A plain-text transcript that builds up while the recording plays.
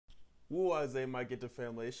Woo, Isaiah, my Get the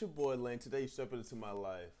Family. It's your boy Lane. Today, you stepping into my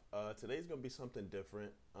life. Today's gonna be something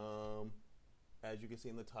different. As you can see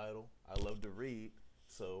in the title, I love to read.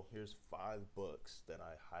 So here's 5 books that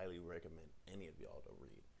I highly recommend any of y'all to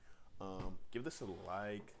read. Give this a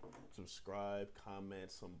like, subscribe,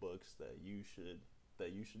 comment some books that you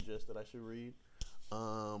suggest that I should read.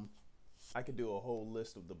 Um, I could do a whole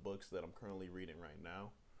list of the books that I'm currently reading right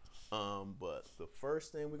now. But the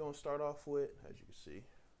first thing we're gonna start off with, as you can see,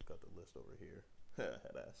 got the list over here.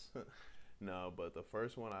 Headass. No, but the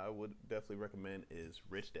first one I would definitely recommend is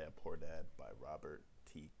Rich Dad Poor Dad by Robert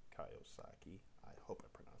T. Kiyosaki. I hope I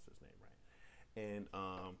pronounced his name right. And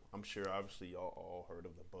I'm sure obviously y'all all heard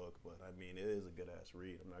of the book, but I mean it is a good ass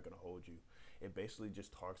read. I'm not gonna hold you. It basically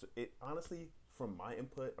just talks. It honestly, from my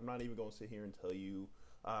input, I'm not even gonna sit here and tell you.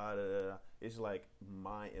 It's like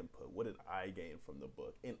my input. What did I gain from the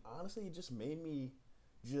book? And honestly, it just made me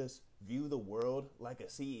just view the world like a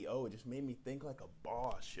CEO. It just made me think like a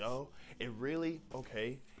boss, yo. It really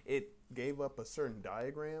okay. It gave up a certain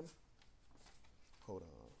diagram. Hold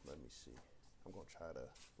on, let me see. I'm gonna try to,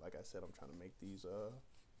 like I said, I'm trying to make these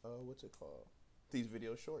what's it called? These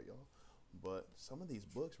videos short, y'all. But some of these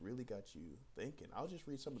books really got you thinking. I'll just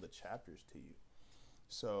read some of the chapters to you.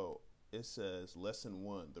 So it says lesson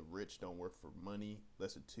 1, the rich don't work for money.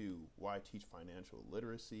 Lesson 2, why teach financial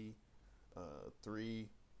literacy. 3,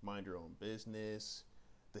 mind your own business.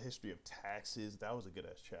 The history of taxes. That was a good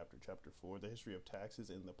ass chapter. Chapter 4, the history of taxes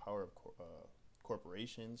and the power of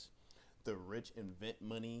corporations. The rich invent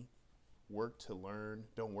money. Work to learn.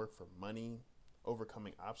 Don't work for money.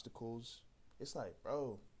 Overcoming obstacles. It's like,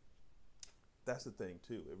 bro, that's the thing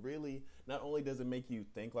too. It really not only does it make you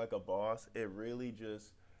think like a boss, it really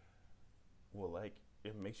just like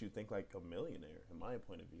it makes you think like a millionaire in my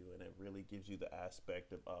point of view, and it really gives you the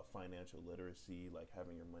aspect of financial literacy, like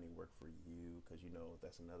having your money work for you, because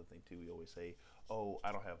that's another thing too. We always say, oh,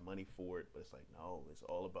 I don't have money for it, but it's like, no, it's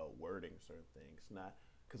all about wording certain things. Not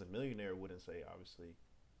because a millionaire wouldn't say, obviously,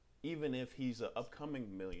 even if he's an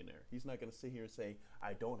upcoming millionaire, he's not going to sit here and say,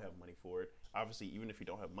 I don't have money for it. Obviously, even if you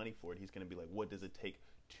don't have money for it, he's going to be like, what does it take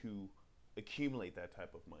to accumulate that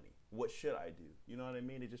type of money? What should I do? You know what I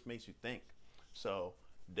mean? It just makes you think. So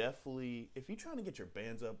definitely, if you're trying to get your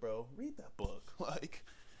bands up, bro, read that book.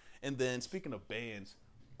 And then speaking of bands,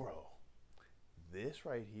 bro, this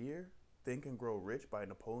right here, Think and Grow Rich by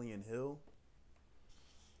Napoleon Hill,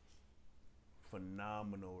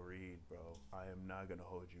 phenomenal read, bro. I am not gonna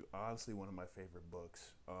hold you. Honestly, one of my favorite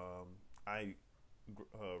books. I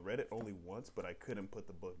read it only once, but I couldn't put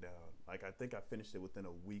the book down. Like, I think I finished it within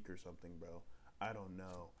a week or something, bro. I don't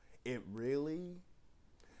know. It really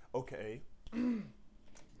okay.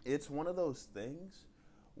 It's one of those things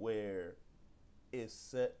where it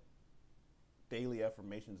set daily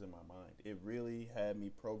affirmations in my mind. It really had me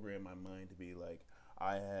program my mind to be like,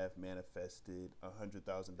 I have manifested $100,000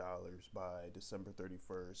 by December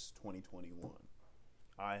 31st, 2021.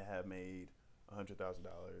 I have made $100,000.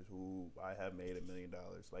 Ooh, I have made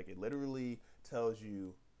 $1,000,000. Like, it literally tells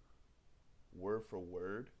you word for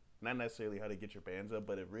word, not necessarily how to get your bands up,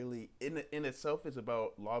 but it really, in itself, is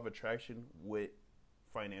about law of attraction with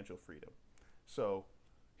financial freedom. So,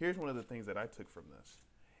 here's one of the things that I took from this.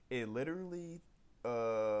 It literally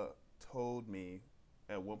told me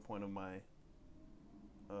at one point of my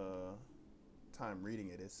uh, time reading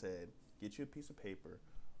it, it said, get you a piece of paper,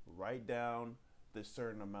 write down the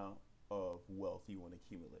certain amount of wealth you want to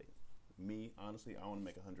accumulate. Me, honestly, I want to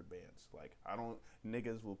make 100 bands. Like, I don't,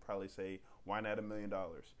 niggas will probably say, why not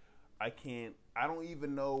 $1,000,000? I don't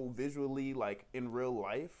even know visually, like in real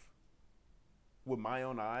life, with my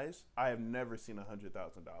own eyes, I have never seen $100,000.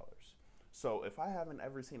 So if I haven't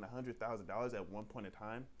ever seen $100,000 at one point in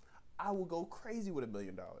time, I will go crazy with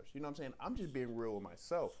 $1,000,000. You know what I'm saying? I'm just being real with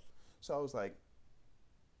myself. So I was like,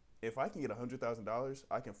 if I can get $100,000,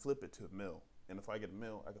 I can flip it to a mil. And if I get a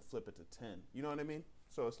mil, I can flip it to 10. You know what I mean?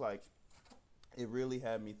 So it's like, it really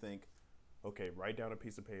had me think, okay, write down a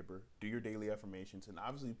piece of paper, do your daily affirmations, and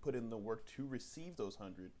obviously put in the work to receive those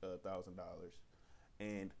 $100,000.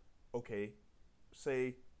 And okay,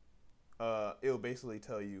 say it'll basically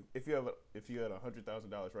tell you if you had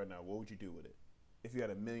 $100,000 right now, what would you do with it? If you had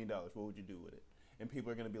 $1,000,000, what would you do with it? And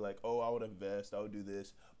people are gonna be like, oh, I would invest, I would do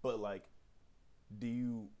this, but like, do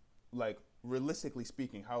you, like, realistically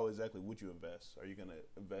speaking, how exactly would you invest? Are you gonna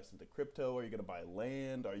invest into crypto? Are you gonna buy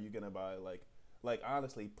land? Are you gonna buy like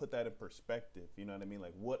honestly, put that in perspective. You know what I mean?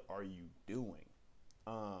 Like, what are you doing?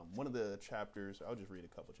 One of the chapters, I'll just read a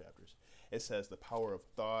couple chapters. It says the power of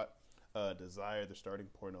thought, desire, the starting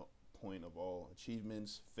point of all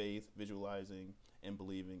achievements, faith, visualizing and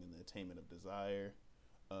believing in the attainment of desire,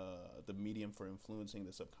 the medium for influencing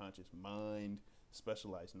the subconscious mind,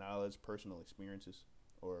 specialized knowledge, personal experiences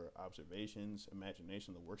or observations,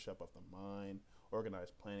 imagination, the workshop of the mind,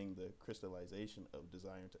 organized planning, the crystallization of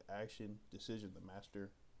desire into action, decision,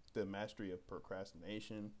 the mastery of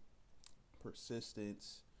procrastination,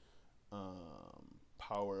 persistence,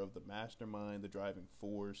 power of the mastermind, the driving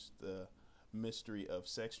force, the mystery of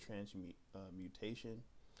sex transmutation.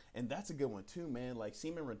 And that's a good one too, man. Like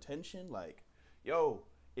semen retention, like, yo,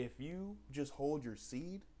 if you just hold your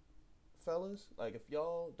seed, fellas, like if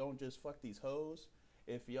y'all don't just fuck these hoes,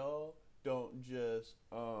 if y'all don't just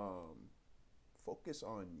focus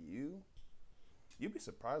on you, you'd be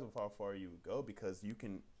surprised with how far you would go, because you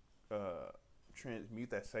can transmute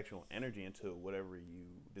that sexual energy into whatever you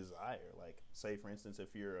desire. Like, say for instance,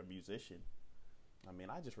 if you're a musician, I mean,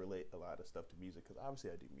 I just relate a lot of stuff to music because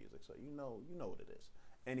obviously I do music, so you know what it is.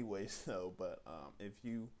 Anyways, though, but if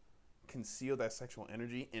you conceal that sexual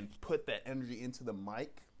energy and put that energy into the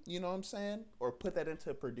mic, you know what I'm saying, or put that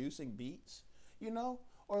into producing beats, you know,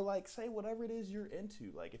 or like say whatever it is you're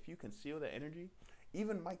into. Like if you conceal that energy,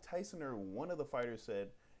 even Mike Tyson or one of the fighters said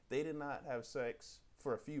they did not have sex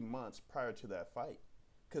for a few months prior to that fight,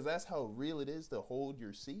 because that's how real it is to hold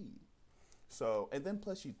your seed. So, and then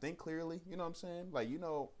plus you think clearly, you know what I'm saying? Like, you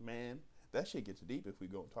know, man, that shit gets deep if we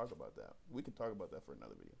go and talk about that. We can talk about that for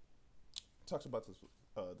another video. It talks about this,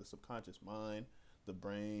 the subconscious mind, the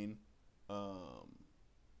brain,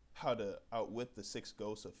 how to outwit the 6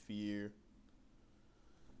 ghosts of fear.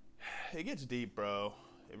 It gets deep, bro.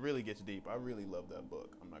 It really gets deep. I really love that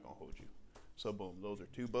book. I'm not going to hold you. So, boom, those are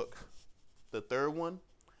 2 books. The third one,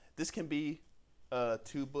 this can be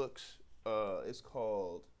 2 books. It's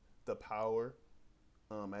called The Power.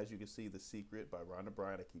 As you can see, The Secret by Rhonda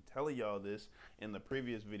Byrne. I keep telling y'all this in the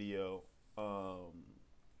previous video. On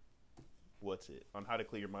how to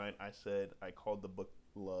clear your mind. I called the book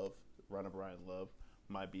Love. Rhonda Byrne Love.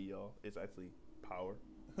 My be y'all. It's actually Power.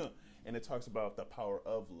 And it talks about the power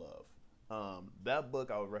of love. That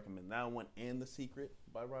book, I would recommend that one and The Secret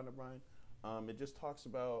by Rhonda Byrne. It just talks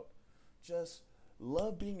about just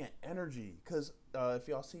love being an energy. Because if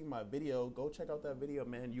y'all see my video, go check out that video,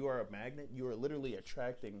 man. You are a magnet. You are literally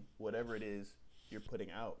attracting whatever it is you're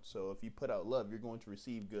putting out. So if you put out love, you're going to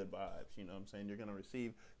receive good vibes. You know what I'm saying? You're going to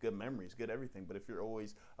receive good memories, good everything. But if you're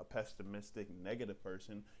always a pessimistic, negative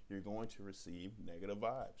person, you're going to receive negative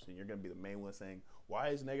vibes. And you're going to be the main one saying, why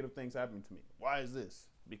is negative things happening to me? Why is this?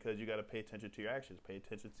 Because you got to pay attention to your actions. Pay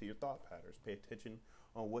attention to your thought patterns. Pay attention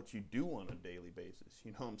on what you do on a daily basis.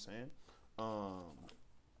 You know what I'm saying?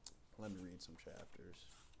 Let me read some chapters.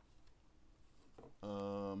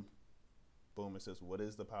 Boom, it says, what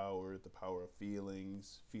is the power? The power of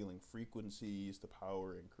feelings, feeling frequencies, the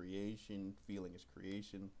power in creation, feeling is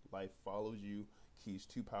creation, life follows you, keys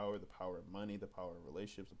to power, the power of money, the power in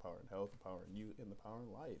relationships, the power in health, the power in you, and the power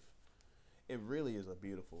in life. It really is a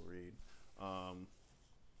beautiful read.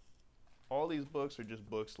 All these books are just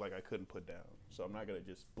books like I couldn't put down. So I'm not going to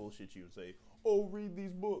just bullshit you and say, oh, read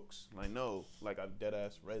these books. Like, no, like I've dead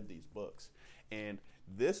ass read these books. And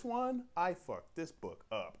this one, I fucked this book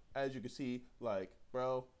up. As you can see, like,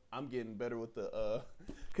 bro, I'm getting better with the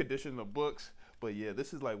condition of books. But yeah,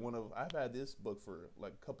 this is like I've had this book for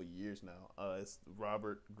like a couple years now. It's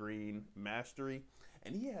Robert Greene Mastery.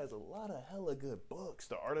 And he has a lot of hella good books.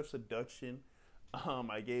 The Art of Seduction.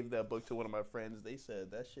 I gave that book to one of my friends. They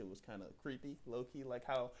said that shit was kind of creepy, low-key, like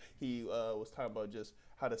how he was talking about just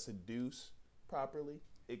how to seduce properly.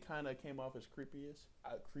 It kind of came off as creeper-ish.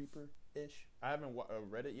 I haven't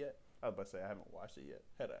read it yet. I was about to say I haven't watched it yet.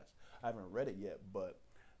 Head ass. I haven't read it yet, but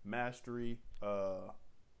Mastery,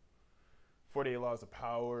 48 Laws of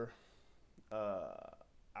Power.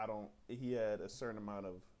 He had a certain amount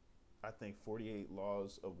of, I think, 48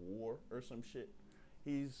 Laws of War or some shit.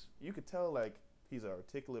 You could tell, like, he's an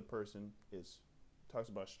articulate person, talks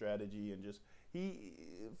about strategy and just,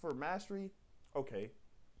 for Mastery, okay,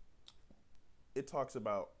 it talks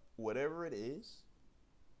about whatever it is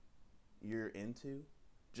you're into,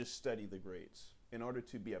 just study the greats. In order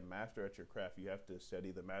to be a master at your craft, you have to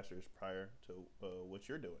study the masters prior to what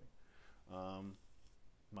you're doing.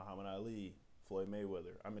 Muhammad Ali, Floyd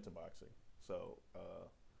Mayweather. I'm into boxing. So,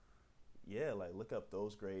 yeah, like, look up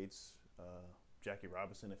those greats. Jackie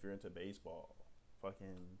Robinson if you're into baseball.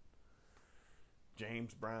 Fucking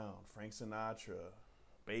James Brown, Frank Sinatra,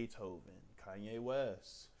 Beethoven, Kanye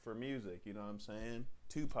West for music, you know what I'm saying?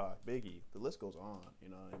 Tupac, Biggie, the list goes on, you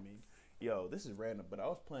know what I mean? Yo, this is random, but I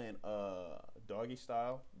was playing Doggy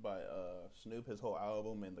Style by Snoop, his whole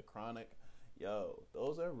album, and The Chronic. Yo,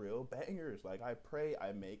 those are real bangers. Like, I pray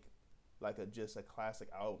I make like just a classic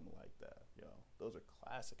album like that. Yo, those are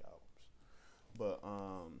classic albums. But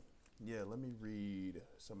yeah, let me read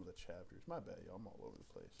some of the chapters. My bad, y'all. I'm all over the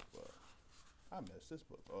place, but I messed this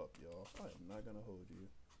book up, y'all. I am not gonna hold you.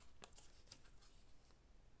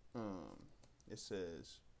 It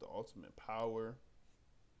says the ultimate power,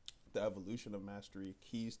 the evolution of mastery,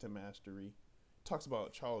 keys to mastery. It talks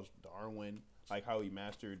about Charles Darwin, like how he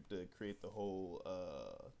mastered to create the whole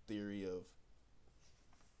theory of.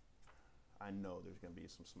 I know there's gonna be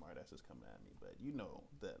some smartasses coming at me, but you know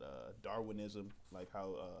that Darwinism, like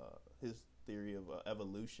how his theory of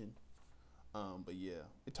evolution. But yeah,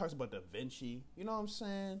 it talks about Da Vinci. You know what I'm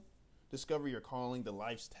saying? Discover your calling, the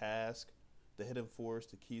life's task, the hidden force,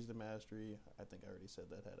 the keys to mastery. I think I already said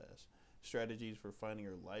that. Head ass. Strategies for finding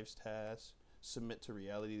your life's task. Submit to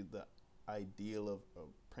reality, the ideal of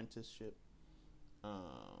apprenticeship.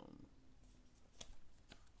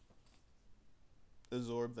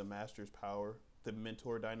 Absorb the master's power, the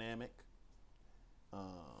mentor dynamic.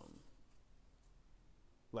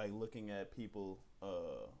 Like looking at people,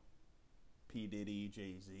 P. Diddy,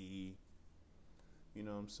 Jay-Z, you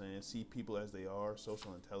know what I'm saying? See people as they are,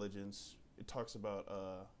 social intelligence. It talks about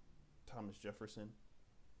Thomas Jefferson,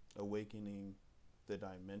 awakening the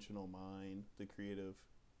dimensional mind, the creative,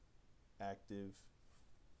 active,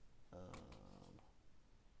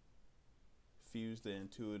 fuse the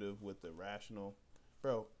intuitive with the rational.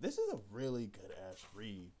 Bro, this is a really good ass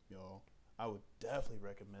read, y'all. I would definitely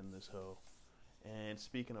recommend this hoe. And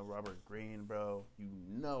speaking of Robert Greene, bro, you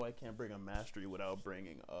know I can't bring a mastery without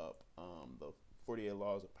bringing up the 48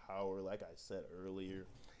 Laws of Power. Like I said earlier,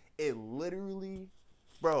 it literally,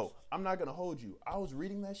 bro, I'm not gonna hold you. I was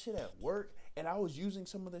reading that shit at work, and I was using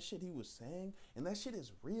some of the shit he was saying, and that shit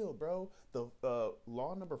is real, bro. The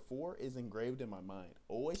law number 4 is engraved in my mind.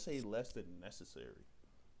 Always say less than necessary.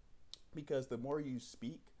 Because the more you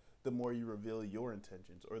speak, the more you reveal your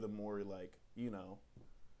intentions, or the more, like, you know,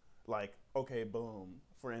 like, okay, boom.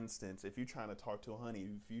 For instance, if you're trying to talk to a honey,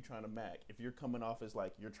 if you're trying to mac, if you're coming off as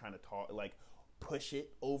like you're trying to talk, like push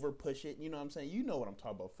it, over push it, you know what I'm saying? You know what I'm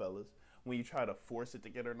talking about, fellas. When you try to force it to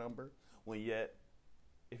get her number, when yet,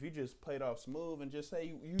 if you just play it off smooth and just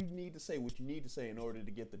say, you need to say what you need to say in order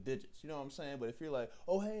to get the digits. You know what I'm saying? But if you're like,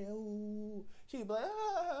 oh, hey, oh, she'd be like,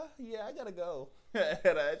 yeah, I gotta go. You know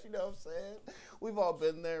what I'm saying? We've all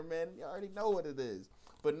been there, man. You already know what it is.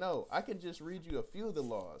 But no, I can just read you a few of the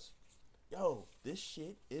laws. Yo, this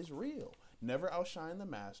shit is real. Never outshine the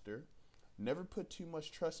master. Never put too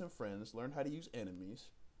much trust in friends. Learn how to use enemies.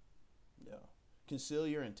 Yeah. Conceal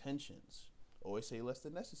your intentions. Always say less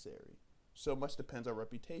than necessary. So much depends on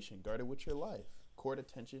reputation. Guard it with your life. Court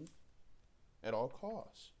attention at all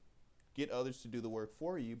costs. Get others to do the work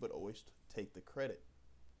for you, but always take the credit.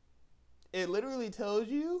 It literally tells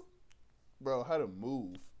you, bro, how to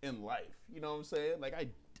move in life. You know what I'm saying? Like, I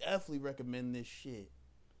definitely recommend this shit.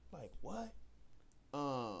 Like, what?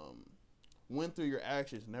 Win through your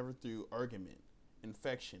actions, never through argument.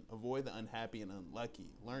 Infection. Avoid the unhappy and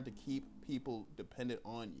unlucky. Learn to keep people dependent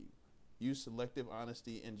on you. Use selective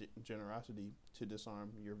honesty and generosity to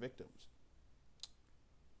disarm your victims.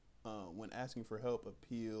 When asking for help,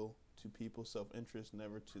 appeal to people's self-interest,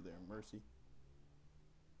 never to their mercy.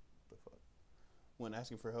 The fuck? When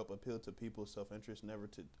asking for help, appeal to people's self-interest, never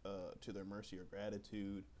to their mercy or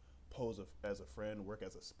gratitude. Pose as a friend, work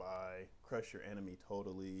as a spy, crush your enemy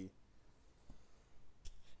totally.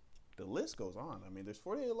 The list goes on. I mean, there's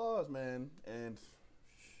 48 laws, man, and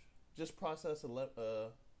just process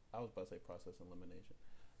I was about to say process elimination.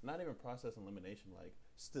 Not even process elimination. Like,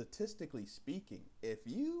 statistically speaking, if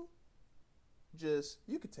you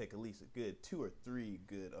could take at least a good 2 or 3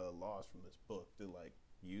 good laws from this book to, like,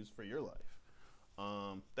 use for your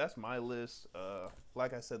life. That's my list.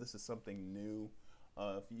 Like I said, this is something new.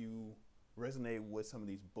 If you resonate with some of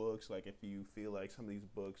these books, like if you feel like some of these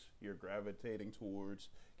books you're gravitating towards,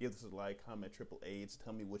 give this a like, comment, triple A's.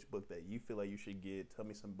 Tell me which book that you feel like you should get. Tell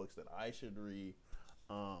me some books that I should read.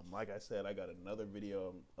 Like I said, I got another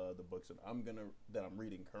video of the books that I'm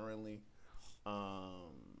reading currently. I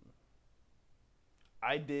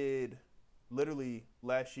did literally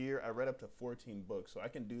last year. I read up to 14 books, so I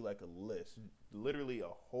can do like a list, literally a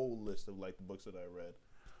whole list of like the books that I read.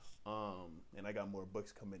 And I got more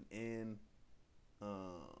books coming in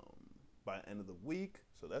by the end of the week,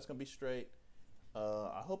 so that's gonna be straight.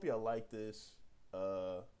 I hope y'all like this.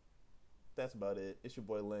 That's about it. It's your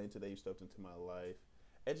boy Lane. Today you stepped into my life.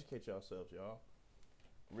 Educate yourselves, y'all.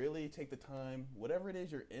 Really take the time, whatever it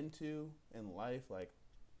is you're into in life, like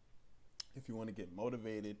if you want to get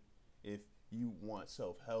motivated, if you want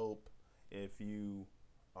self-help, if you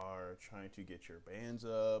are trying to get your bands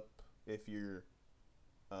up, if you're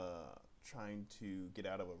trying to get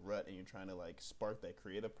out of a rut and you're trying to like spark that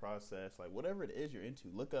creative process, like whatever it is you're into,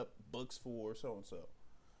 look up books for so and so.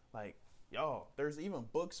 Like, y'all, there's even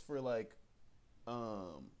books for like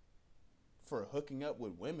for hooking up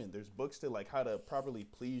with women. There's books to like how to properly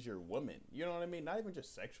please your woman. You know what I mean? Not even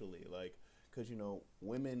just sexually, like, because you know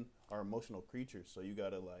women are emotional creatures, so you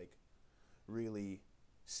gotta like really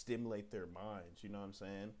stimulate their minds. You know what I'm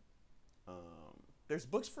saying? There's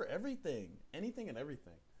books for everything, anything and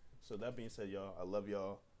everything. So that being said, y'all, I love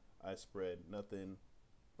y'all. I spread nothing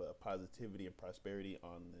but positivity and prosperity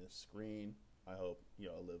on this screen. I hope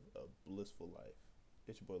y'all live a blissful life.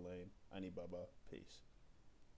 It's your boy Lane. I need Baba. Peace.